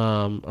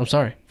 I'm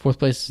sorry. 4th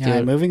place, Yeah,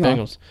 Steelers, moving on.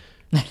 Bengals.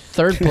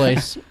 Third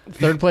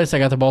place, I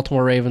got the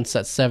Baltimore Ravens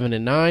at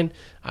 7-9.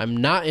 I'm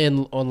not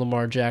in on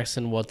Lamar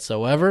Jackson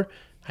whatsoever.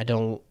 I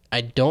don't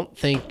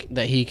think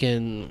that he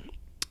can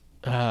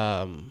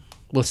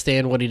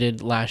withstand what he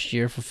did last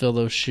year, fulfill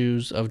those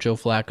shoes of Joe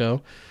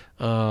Flacco.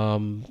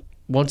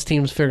 Once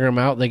teams figure him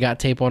out, they got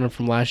tape on him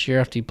from last year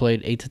after he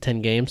played 8 to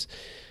 10 games.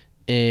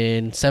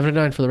 And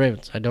 7-9 for the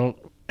Ravens. I don't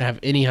have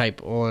any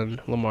hype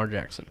on Lamar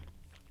Jackson.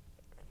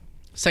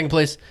 Second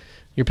place,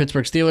 your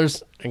Pittsburgh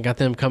Steelers. I got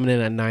them coming in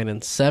at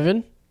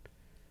 9-7.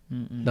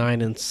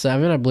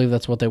 9-7. I believe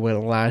that's what they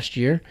went last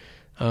year.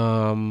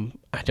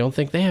 I don't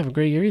think they have a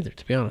great year either,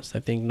 to be honest. I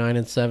think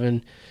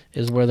 9-7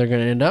 is where they're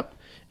going to end up.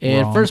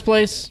 And Wrong. first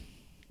place,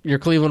 your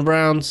Cleveland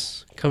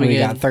Browns coming we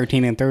in got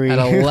 13-3 at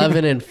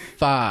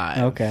 11-5.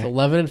 Okay.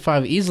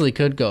 11-5 easily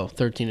could go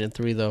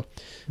 13-3 though.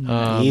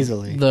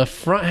 Easily. The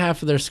front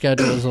half of their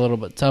schedule is a little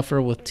bit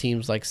tougher with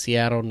teams like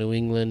Seattle, New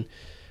England,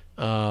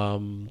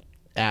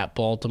 at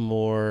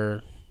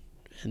Baltimore,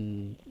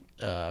 and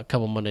a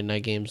couple Monday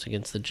night games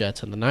against the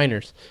Jets and the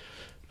Niners.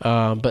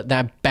 But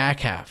that back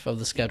half of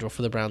the schedule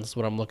for the Browns is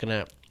what I'm looking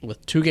at,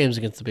 with 2 games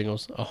against the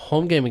Bengals, a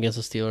home game against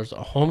the Steelers,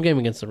 a home game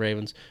against the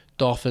Ravens,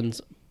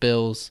 Dolphins,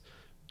 Bills.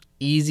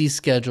 Easy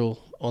schedule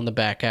on the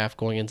back half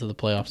going into the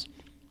playoffs.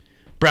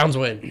 Browns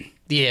win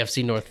the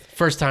AFC North.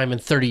 First time in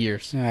 30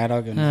 years. All right,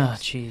 I'll go Oh,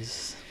 next.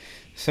 jeez.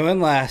 So in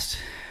last,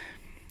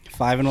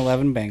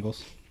 5-11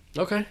 Bengals.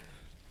 Okay.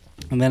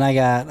 And then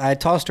I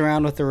tossed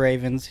around with the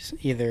Ravens,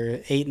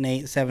 either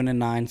 8-8,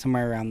 7-9,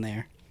 somewhere around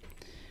there.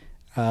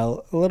 A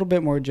little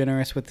bit more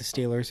generous with the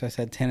Steelers. I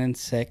said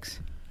 10-6.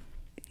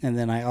 And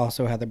then I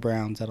also had the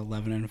Browns at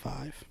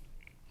 11-5.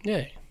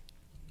 Yay.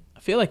 I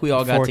feel like we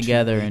all got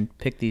together Unfortunately. and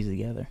picked these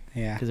together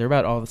Yeah. because they're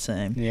about all the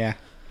same. Yeah.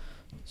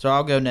 So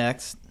I'll go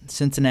next.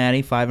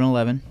 Cincinnati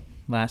 5-11,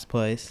 last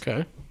place.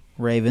 Okay.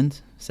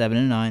 Ravens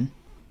 7-9.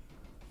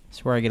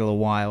 That's where I get a little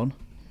wild.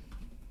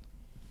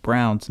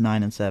 Browns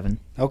 9-7,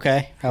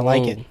 Okay. I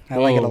like it. I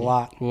like it a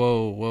lot.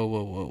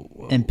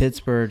 Whoa. and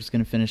Pittsburgh's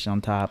going to finish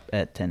on top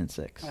at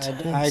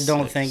 10-6. I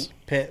don't think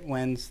Pitt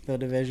wins the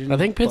division. I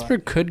think but-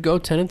 Pittsburgh could go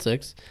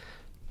 10-6,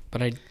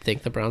 but I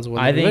think the Browns will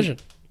win I the think- division.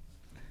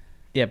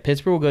 Yeah,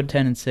 Pittsburgh will go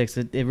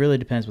 10-6. It really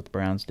depends what the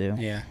Browns do,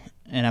 Yeah.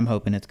 and I'm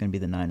hoping it's going to be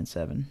the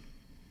 9-7.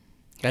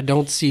 I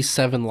don't see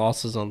 7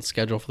 losses on the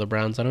schedule for the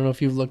Browns. I don't know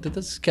if you've looked at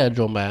the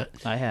schedule, Matt.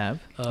 I have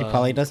He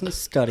probably doesn't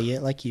study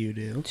it like you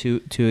do.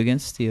 two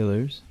against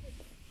Steelers.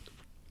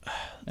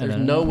 There's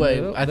And no way.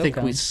 they'll I think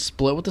come. we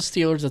split with the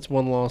Steelers. That's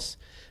 1 loss.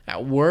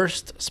 At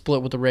worst,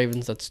 split with the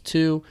Ravens. That's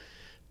 2.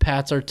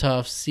 Pats are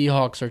tough.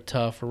 Seahawks are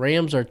tough.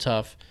 Rams are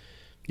tough.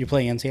 You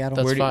play in Seattle?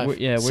 That's Where do you- 5. where-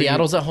 yeah, where do you-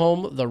 Seattle's at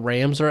home. The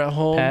Rams are at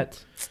home.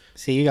 Pat.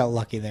 See, you got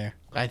lucky there.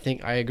 I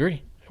think I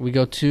agree. We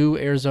go to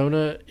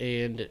Arizona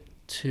and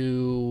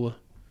to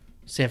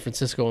San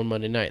Francisco on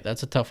Monday night.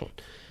 That's a tough one.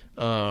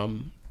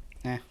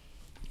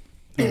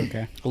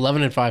 Okay.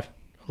 11-5.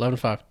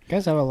 11-5. You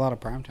guys have a lot of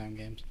primetime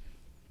games.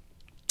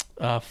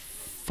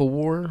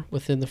 4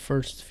 within the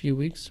first few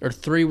weeks, or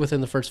 3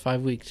 within the first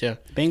 5 weeks. Yeah.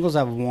 Bengals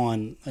have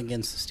 1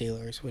 against the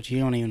Steelers, which you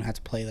don't even have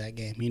to play that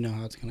game. You know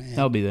how it's going to end.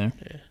 I'll be there.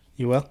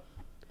 You will?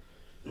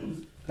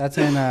 That's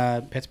in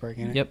Pittsburgh,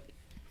 ain't it? Yep.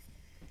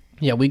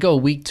 Yeah, we go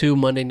week 2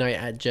 Monday night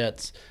at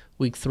Jets.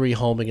 Week 3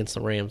 home against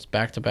the Rams.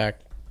 Back to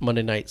back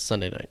Monday night,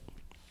 Sunday night.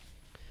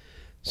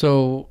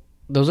 So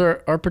those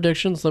are our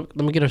predictions. Let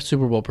me get a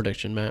Super Bowl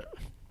prediction, Matt.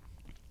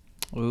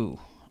 Ooh,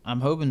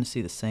 I'm hoping to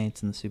see the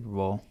Saints in the Super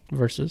Bowl.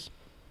 Versus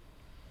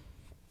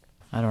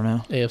I don't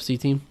know. AFC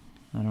team.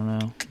 I don't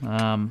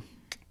know.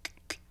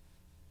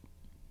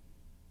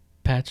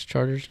 Pats,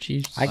 Chargers,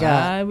 Chiefs, I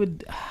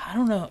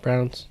don't know.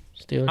 Browns,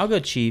 Steelers. I'll go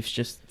Chiefs,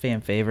 just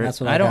fan favorite.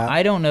 That's what I I don't. got.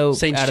 I don't know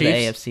Saints, out of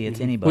Chiefs? the AFC. It's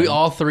anybody. We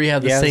all 3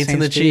 have the Saints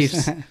and the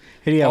Chiefs. Who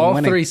do you have All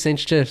winning? 3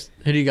 Saints, Chiefs.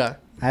 Who do you got?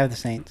 I have the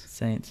Saints.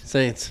 Saints.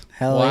 Saints.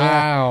 Hell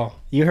wow.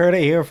 You heard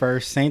it here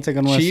first. Saints are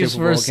going to win Chiefs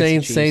Super Bowl versus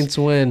against Saints.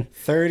 the Chiefs. Saints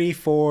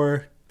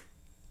win.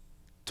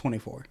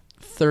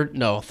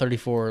 34-24.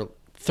 34,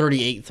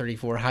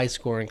 38-34. High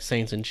scoring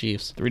Saints and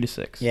Chiefs.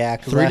 3-6. Yeah,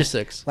 'cause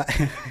 3-6.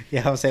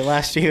 yeah, I would say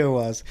last year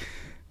was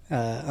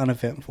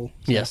uneventful.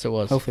 So Yes, it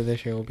was. Hopefully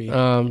this year will be.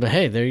 But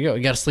hey, there you go.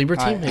 You got a sleeper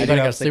All team? right, I do Anybody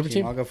have got a sleeper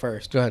team? I'll go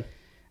first. Go ahead.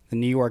 The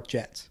New York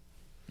Jets.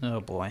 Oh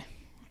boy,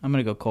 I'm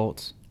gonna go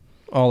Colts.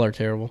 All are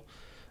terrible.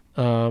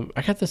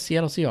 I got the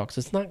Seattle Seahawks.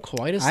 It's not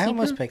quite a sleeper, I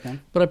almost picked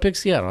them. but I picked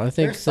Seattle. I think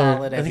They're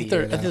solid I every think they're.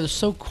 year, I think though. they're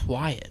so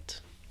quiet.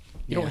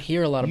 You Yeah. don't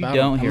hear a lot You about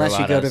don't them. hear Unless a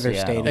you lot go out to of their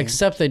Seattle. stadium.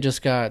 Except they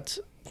just got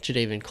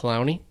Jadeveon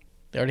Clowney.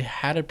 They already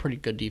had a pretty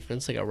good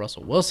defense. They got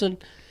Russell Wilson,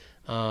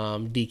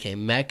 DK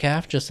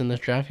Metcalf just in this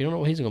draft. You don't know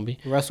what he's going to be.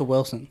 Russell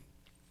Wilson.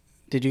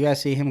 Did you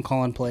guys see him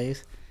calling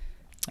plays?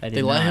 I did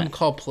They let not. him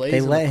call plays. They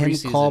in the let him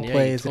preseason. call Yeah, you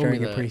plays told me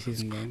during a that. preseason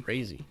It's game.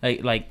 Crazy.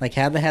 Like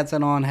Had the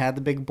headset on, had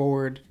the big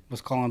board,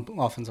 was calling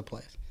offensive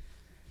plays.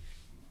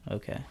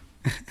 okay.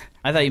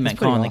 I thought you meant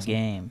pretty calling awesome. the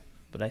game,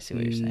 but I see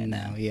what you're saying No,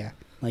 now. yeah.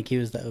 Like he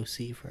was the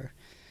OC for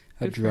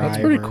a Good for him. driver.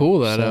 That's pretty cool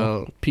that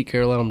so- Pete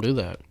Carroll let him do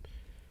that.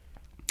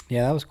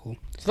 yeah, that was cool.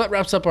 So that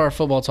wraps up our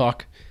football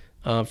talk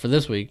for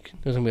this week.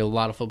 There's going to be a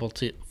lot of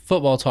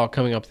football talk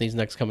coming up in these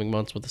next coming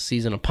months with the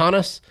season upon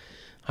us.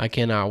 I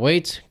cannot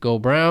wait. Go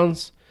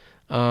Browns.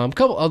 A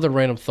couple other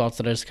random thoughts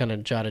that I just kind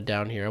of jotted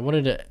down here. I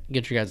wanted to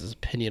get your guys'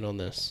 opinion on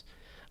this.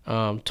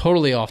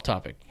 Totally off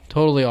topic.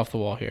 Totally off the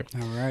wall here.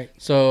 All right.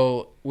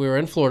 So we were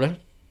in Florida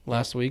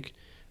last week.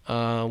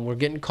 We're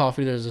getting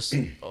coffee. There's this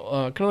kind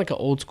of like an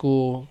old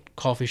school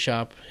coffee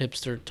shop,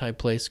 hipster type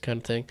place kind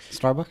of thing.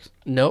 Starbucks?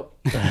 Nope.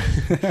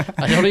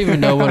 I don't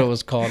even know what it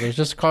was called. It was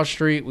just across the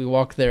street. We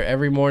walked there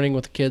every morning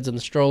with the kids in the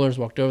strollers,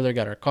 walked over there,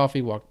 got our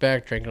coffee, walked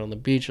back, drank it on the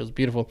beach. It was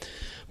beautiful.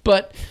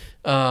 But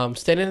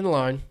standing in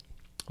line,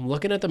 I'm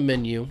looking at the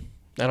menu.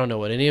 I don't know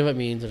what any of it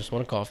means. I just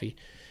want a coffee.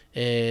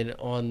 And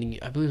on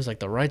the, I believe it was like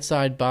the right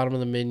side, bottom of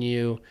the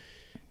menu,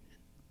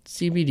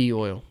 CBD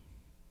oil,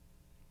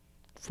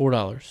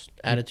 $4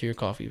 added to your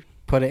coffee.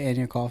 Put it in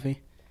your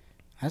coffee.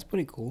 That's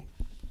pretty cool.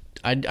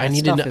 I That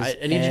need to stuff know, is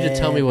I need you to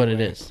tell me what it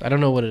everywhere. is. I don't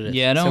know what it is.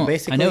 Yeah, I So don't. I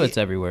basically- know it's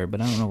everywhere, but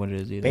I don't know what it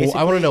is either. Basi- Well,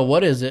 I want to know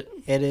what is it.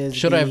 It is.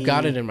 Should I have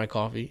got it in my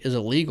coffee? Is it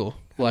legal?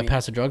 Will I mean,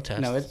 pass a drug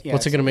test? no, it's- yeah,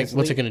 what's it gonna make? it's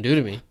What's it gonna do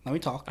to me? Let me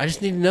talk. I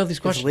just need to know these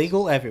questions. It's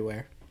legal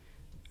everywhere.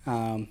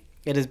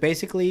 It is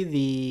basically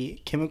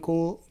the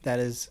chemical that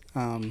is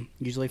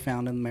usually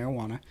found in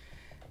marijuana.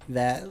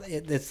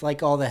 It's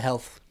like all the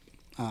health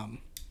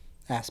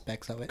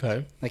aspects of it.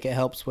 Okay. Like it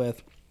helps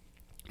with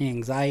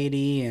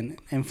anxiety and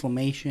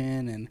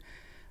inflammation and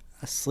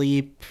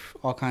sleep,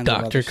 all kinds of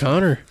Dr. other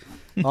Connor.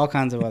 stuff. All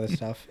kinds of other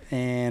stuff.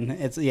 And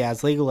it's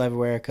legal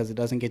everywhere because it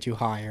doesn't get you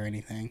high or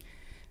anything.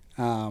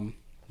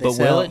 But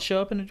will it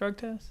show up in a drug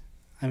test?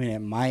 I mean, it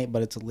might,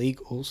 but it's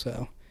illegal,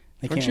 so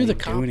they Aren't can't you the really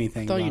cop? do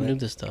anything I thought you about knew it.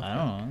 this stuff. I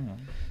don't know.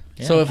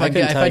 Yeah. So if I I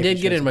couldn't tell you did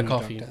if get it it in my shows up in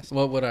a coffee, drug test.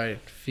 what would I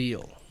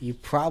feel? You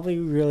probably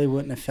really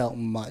wouldn't have felt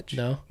much.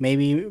 No?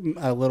 Maybe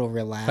a little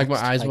relaxed. Like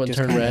my eyes wouldn't just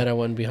turn kinda- red. I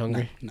wouldn't be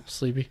hungry. No.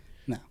 Sleepy.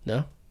 No.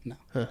 No. No.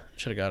 Huh.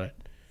 Should have got it.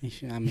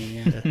 I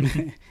mean,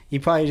 yeah. You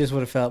probably just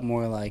would have felt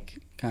more like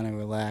kind of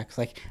relaxed.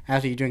 Like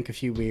after you drink a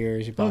few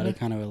beers, your body Okay.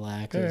 kind of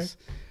relaxes,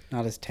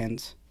 not as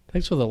tense.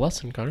 Thanks for the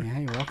lesson, Connor. Yeah,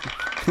 you're welcome.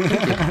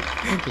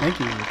 Thank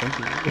you.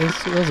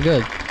 That was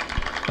good.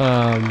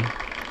 I'm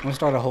gonna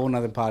start a whole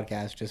nother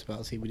podcast just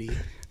about CBD.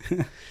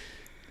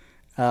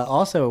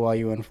 Also, while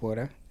you were in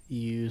Florida,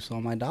 you saw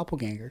my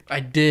doppelganger. I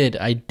did.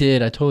 I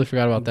totally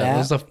forgot about that. It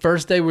was the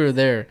first day we were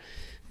there.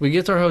 We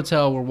get to our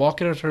hotel. We're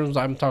walking our turns.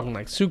 I'm talking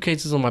like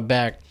suitcases on my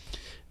back.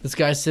 This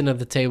guy's sitting at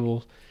the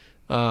table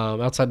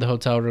outside the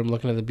hotel room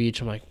looking at the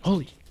beach. I'm like,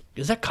 holy,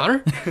 is that Connor?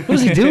 What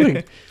is he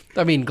doing?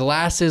 I mean,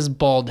 glasses,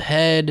 bald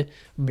head,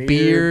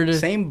 beard,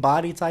 same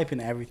body type and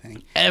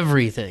everything.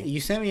 everything. You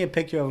sent me a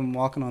picture of him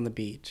walking on the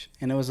beach,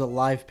 and it was a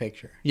live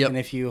picture. Yep. And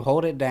if you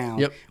hold it down,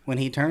 Yep. when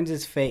he turns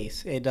his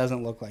face, it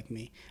doesn't look like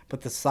me.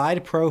 But the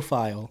side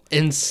profile,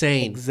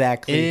 Insane.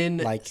 exactly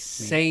like me.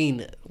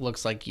 Insane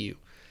looks like you.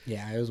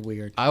 Yeah, it was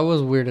weird. I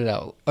was weirded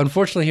out.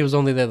 Unfortunately, he was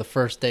only there the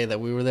first day that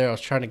we were there. I was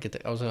trying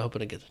to I was hoping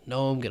to get to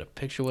know him, get a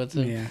picture with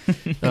him. Yeah.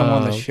 Come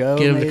on the show.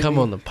 Get him to come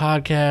maybe. on the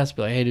podcast.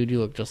 Be like, hey, dude, you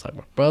look just like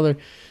my brother.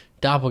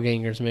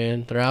 Doppelgangers,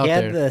 man. They're out He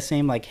there. had the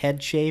same like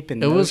head shape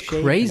and It nose was shape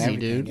and crazy, everything.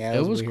 dude. Yeah,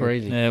 it was weird.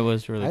 crazy. Yeah, it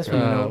was I really just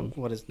crazy. want to know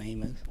what his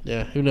name is.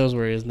 Yeah, who knows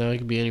where he is now? He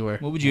could be anywhere.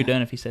 What would you have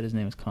done if he said his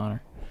name was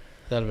Connor?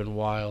 That'd have been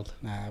wild.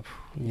 Yeah.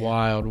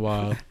 Wild.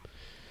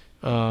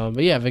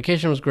 But yeah,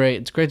 vacation was great.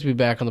 It's great to be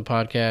back on the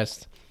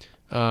podcast.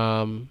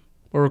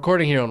 We're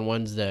recording here on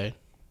Wednesday.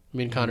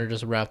 Me and Connor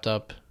just wrapped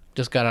up.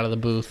 Just got out of the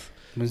booth.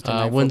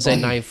 Wednesday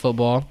night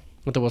football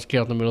with the West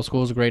Carrollton Middle School.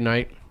 It was a great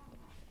night.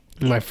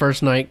 My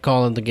first night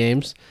calling the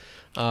games.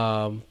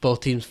 Both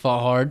teams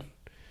fought hard.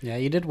 Yeah,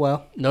 you did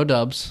well. No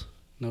dubs.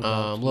 No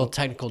doubt. Little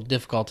technical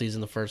difficulties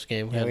in the first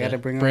game. Yeah, we had to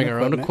bring our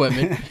own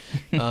equipment.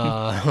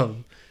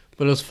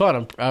 But it was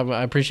fun.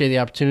 I appreciate the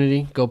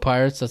opportunity. Go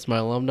Pirates. That's my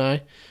alumni.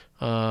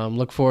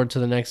 Look forward to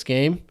the next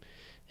game.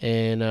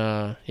 And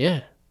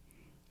yeah.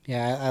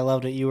 Yeah, I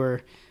loved it. You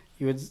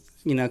would,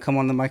 come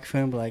on the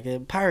microphone and be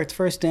like, Pirates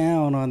first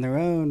down on their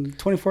own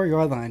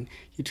 24-yard line.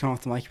 You turn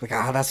off the mic, you're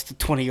like, that's the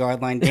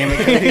 20-yard line, damn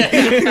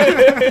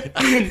it.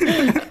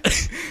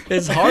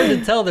 It's hard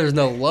to tell. There's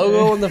no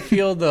logo on the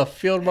field. The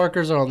field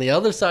markers are on the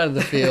other side of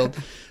the field.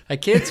 I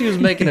can't see who's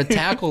making a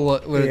tackle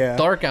when it's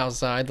dark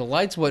outside. The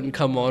lights wouldn't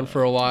come on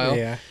for a while.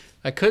 Yeah.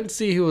 I couldn't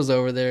see who was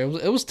over there.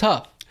 It was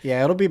tough.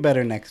 Yeah, it'll be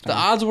better next time. The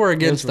odds were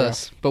against rough.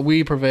 us, but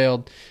we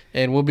prevailed,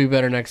 and we'll be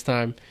better next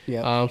time.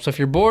 Yeah. So if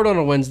you're bored on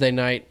a Wednesday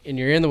night and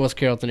you're in the West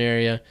Carrollton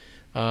area,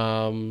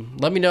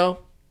 let me know.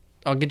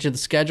 I'll get you the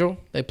schedule.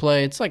 They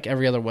play. It's like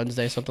every other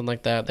Wednesday, something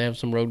like that. They have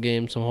some road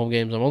games, some home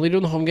games. I'm only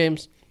doing the home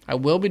games. I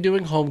will be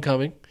doing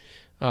homecoming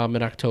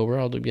in October.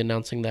 I'll be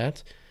announcing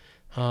that.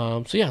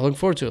 So yeah, looking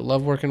forward to it.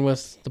 Love working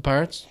with the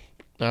Pirates.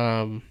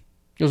 It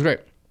was great.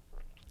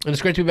 And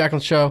it's great to be back on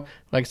the show.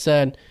 Like I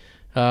said,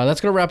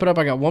 that's going to wrap it up.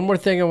 I got one more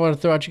thing I want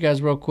to throw at you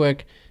guys real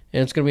quick,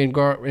 and it's going to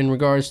be in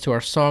regards to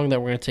our song that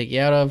we're going to take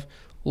you out of.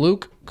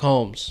 Luke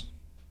Combs.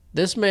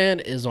 This man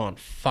is on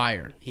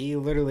fire. He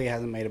literally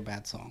hasn't made a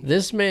bad song.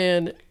 This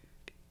man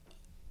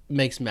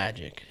makes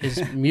magic.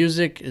 His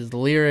music, his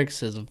lyrics,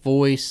 his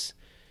voice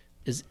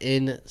is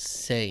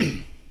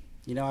insane.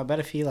 I bet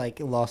if he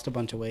lost a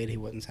bunch of weight, he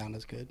wouldn't sound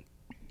as good.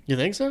 You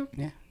think so?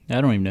 Yeah. I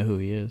don't even know who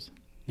he is.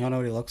 You don't know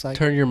what he looks like?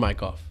 Turn your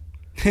mic off.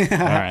 All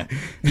right.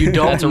 You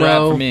don't That's a know.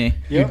 wrap for me.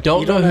 You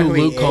don't know who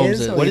Luke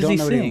Combs is. or What you does don't he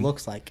know what he sing?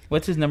 looks like.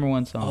 What's his number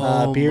one song?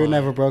 Oh Beer my.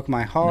 Never Broke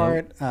My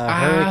Heart.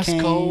 Ice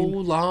Hurricane.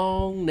 cold,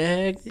 long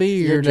neck You're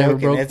beer never joking.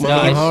 broke It's-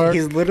 my he's- heart.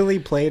 He's literally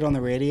played on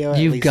the radio.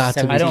 You've at least got to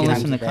 17 be I don't times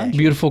listen a to day. country.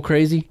 Beautiful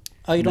Crazy.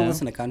 Oh, you don't No.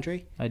 listen to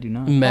country? I do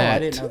not. Matt. I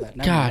didn't know that.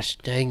 Never Gosh,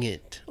 dang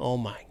it. Oh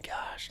my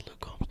gosh, Luke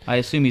Combs. I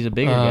assume he's a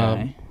bigger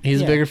guy. He's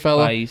Yeah. a bigger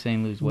fella. Why are you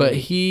saying lose weight? But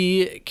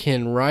he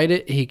can write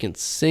it. He can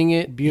sing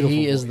it. Beautiful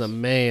He is voice. the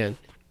man.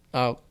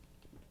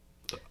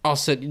 I'll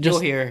sit. You'll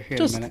Just, hear here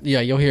in a minute.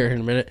 Yeah, you'll hear it in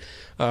a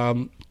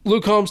minute.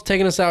 Luke Combs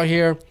taking us out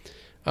here.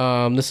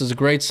 This is a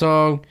great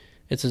song.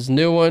 It's his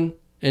new one.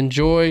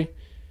 Enjoy.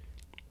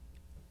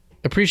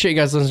 Appreciate you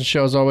guys listening to the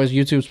show as always.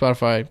 YouTube,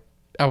 Spotify,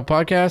 Apple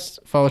Podcasts.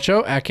 Follow the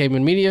show at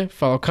Caveman Media.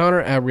 Follow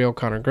Connor at Real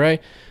Connor Gray.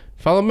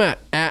 Follow Matt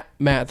at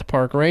Matt the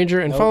Park Ranger,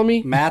 and follow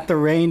me, Matt the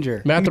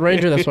Ranger. Matt the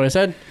Ranger. That's what I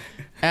said.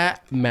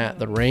 At Matt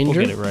the Ranger.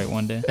 We'll get it right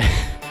one day.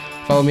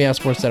 Follow me at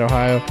Sports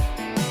Ohio.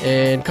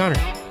 And Connor,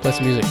 play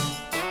some music.